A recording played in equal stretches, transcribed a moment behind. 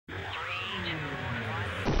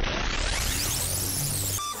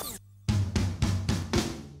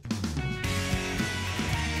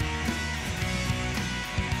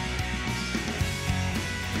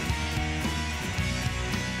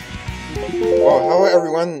Well, hello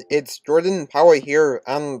everyone, it's Jordan Power here,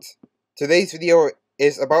 and today's video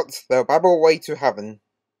is about the Bible way to heaven.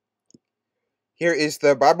 Here is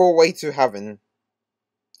the Bible way to heaven.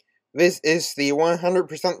 This is the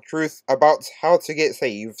 100% truth about how to get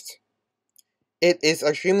saved. It is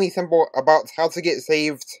extremely simple about how to get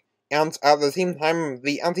saved, and at the same time,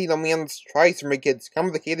 the antinomians try to make it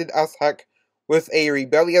complicated as heck with a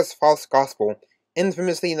rebellious false gospel,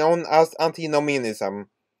 infamously known as antinomianism.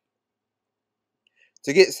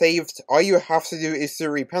 To get saved, all you have to do is to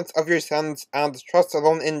repent of your sins and trust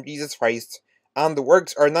alone in Jesus Christ, and the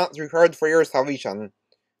works are not required for your salvation.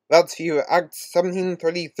 That's view Acts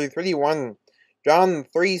 17:30-31, John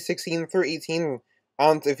 3:16-18,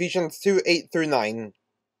 and Ephesians 2:8-9.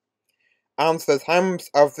 And the times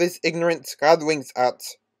of this ignorance God winks at,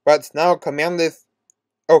 but now commandeth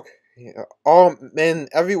all men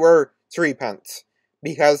everywhere to repent,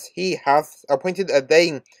 because he hath appointed a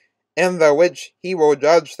day in the which he will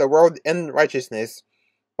judge the world in righteousness,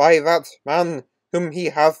 by that man whom he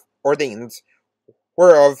hath ordained,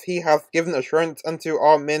 whereof he hath given assurance unto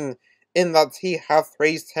all men, in that he hath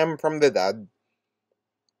raised him from the dead.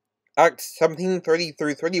 Acts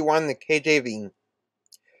 17:30-31 KJV.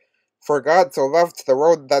 For God so loved the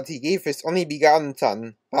world that he gave his only begotten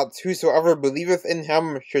Son, that whosoever believeth in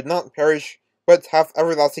him should not perish, but have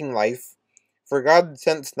everlasting life. For God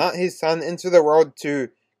sent not his Son into the world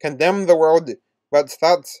to condemn the world, but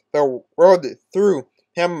that the world through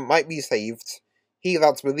him might be saved. He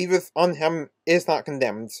that believeth on him is not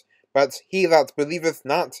condemned, but he that believeth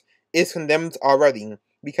not is condemned already,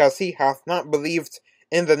 because he hath not believed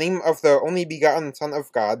in the name of the only begotten Son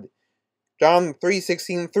of God. John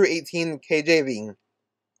 3:16-18 KJV.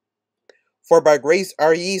 For by grace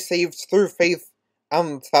are ye saved through faith,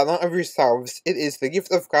 and that not of yourselves, it is the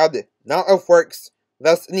gift of God, not of works,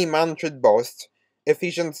 lest any man should boast.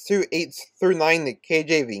 Ephesians 2:8-9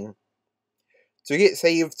 KJV. To get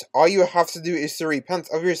saved, all you have to do is to repent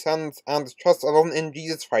of your sins and trust alone in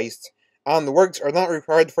Jesus Christ, and works are not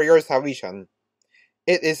required for your salvation.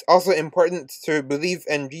 It is also important to believe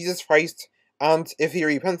in Jesus Christ, and if you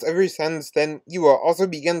repent of your sins, then you will also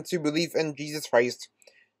begin to believe in Jesus Christ,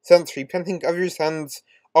 since repenting of your sins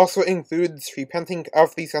also includes repenting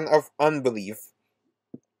of the sin of unbelief.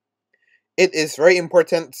 It is very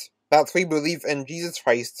important that we believe in Jesus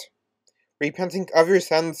Christ. Repenting of your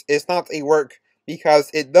sins is not a work, because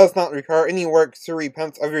it does not require any work to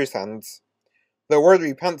repent of your sins. The word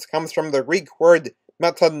repent comes from the Greek word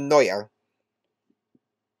metanoia,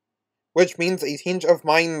 which means a change of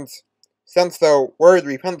mind. Since the word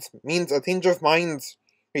repent means a change of mind,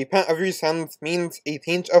 repent of your sins means a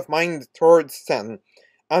change of mind towards sin,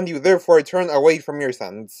 and you therefore turn away from your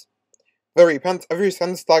sins. The repent of your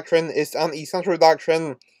sins doctrine is an essential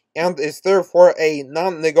doctrine, and is therefore a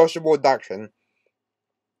non-negotiable doctrine.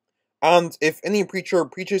 And if any preacher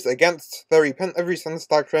preaches against the repent of your sins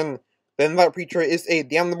doctrine, then that preacher is a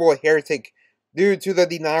damnable heretic due to the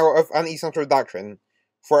denial of an essential doctrine.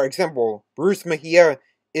 For example, Bruce Mejia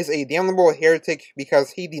is a damnable heretic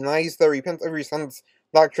because he denies the repent of your sins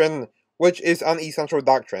doctrine, which is an essential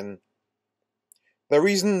doctrine. The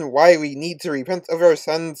reason why we need to repent of our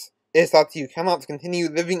sins is that you cannot continue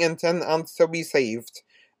living in sin and still be saved,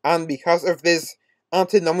 and because of this,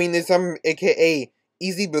 antinomianism, aka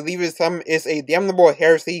easy believism, is a damnable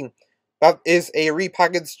heresy that is a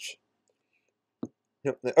repackaged.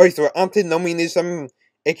 Antinomianism,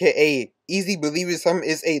 aka easy believism,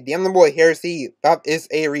 is a damnable heresy that is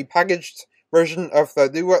a repackaged version of the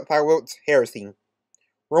do what thou wilt heresy.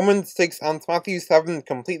 Romans 6 and Matthew 7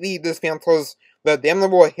 completely dismantles the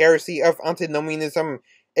damnable heresy of antinomianism,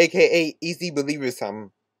 aka easy believism.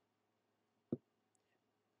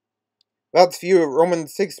 Let's view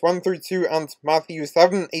Romans 6 1-2 and Matthew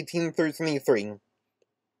 7 18-23.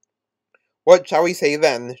 What shall we say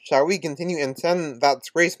then? Shall we continue in sin that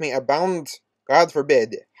grace may abound? God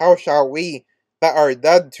forbid. How shall we that are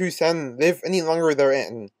dead to sin live any longer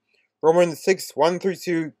therein? Romans 6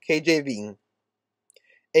 1-2 KJV.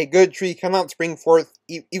 A good tree cannot bring forth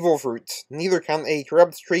evil fruit, neither can a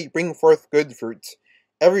corrupt tree bring forth good fruit.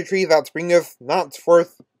 Every tree that bringeth not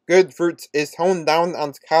forth good fruit is hewn down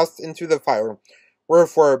and cast into the fire.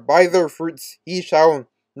 Wherefore by their fruits ye shall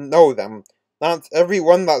know them. Not every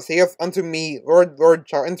one that saith unto me, Lord, Lord,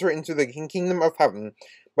 shall enter into the kingdom of heaven,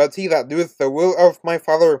 but he that doeth the will of my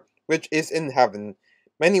Father which is in heaven.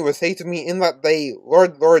 Many will say to me in that day,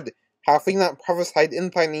 Lord, Lord, have we not prophesied in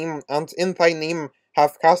thy name, and in thy name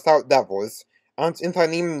have cast out devils, and in thy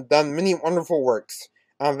name done many wonderful works?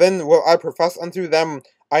 And then will I profess unto them,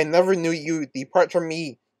 I never knew you, depart from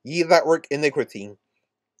me, ye that work iniquity.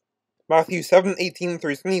 Matthew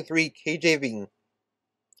 7:18-23 KJV.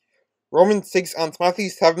 Romans 6 and Matthew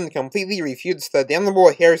 7 completely refutes the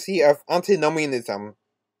damnable heresy of antinomianism.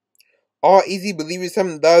 All easy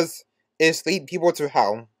believism does is lead people to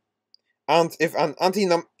hell. And if an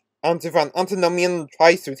antinomian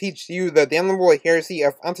tries to teach you the damnable heresy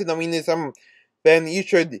of antinomianism, then you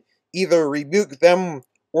should either rebuke them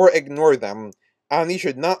or ignore them, and you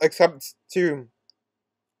should not accept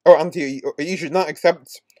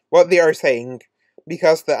what they are saying,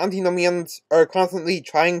 because the antinomians are constantly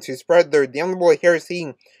trying to spread their damnable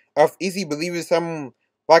heresy of easy believism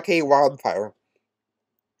like a wildfire.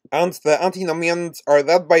 And the antinomians are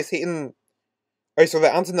led by Satan. So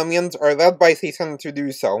the antinomians are led by Satan to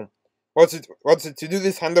do so. To do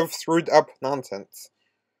this kind of screwed up nonsense.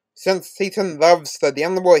 Since Satan loves the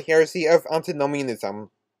damnable heresy of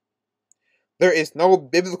antinomianism. There is no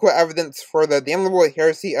biblical evidence for the damnable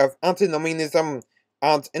heresy of antinomianism,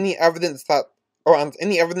 and any evidence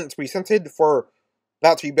presented for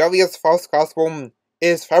that rebellious false gospel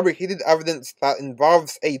is fabricated evidence that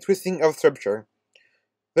involves a twisting of scripture.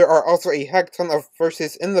 There are also a heck ton of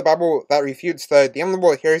verses in the Bible that refutes the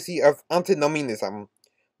damnable heresy of antinomianism.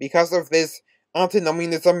 Because of this,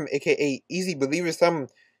 antinomianism, aka easy believism,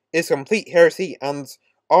 is complete heresy, and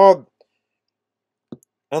all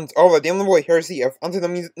the damnable heresy of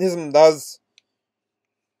antinomianism does.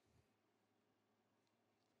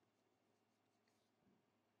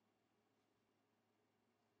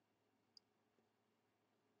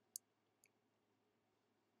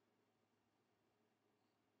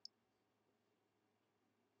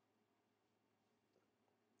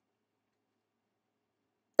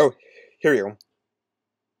 Oh, here you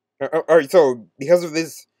go. Alright, so because of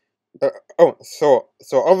this, so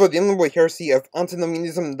all the damnable heresy of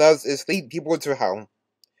antinomianism does is lead people to hell.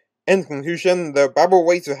 In conclusion, the Bible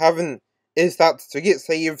way to heaven is that to get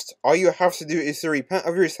saved, all you have to do is to repent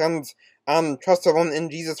of your sins and trust alone in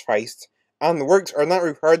Jesus Christ, and works are not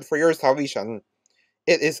required for your salvation.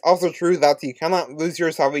 It is also true that you cannot lose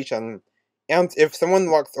your salvation, and if someone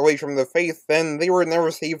walks away from the faith, then they were never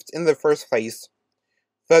saved in the first place.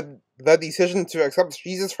 The decision to accept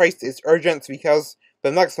Jesus Christ is urgent because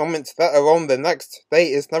the next moment, let alone the next day,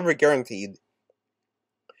 is never guaranteed.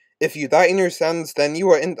 If you die in your sins, then you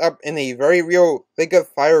will end up in a very real lake of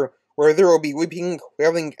fire where there will be weeping,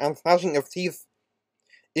 wailing, and gnashing of teeth.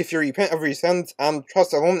 If you repent of your sins and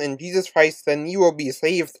trust alone in Jesus Christ, then you will be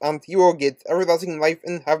saved and you will get everlasting life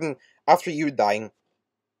in heaven after you die.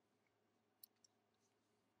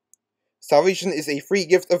 Salvation is a free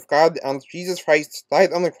gift of God, and Jesus Christ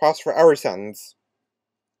died on the cross for our sins.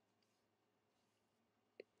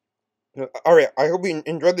 Alright, I hope you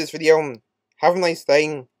enjoyed this video. Have a nice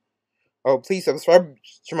day. Oh, please subscribe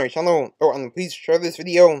to my channel. Oh, and please share this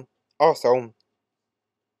video also.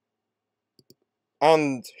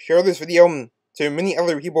 And share this video to many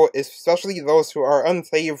other people, especially those who are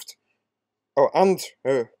unsaved. Oh, and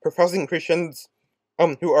professing Christians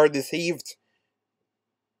who are deceived.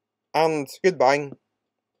 And goodbye.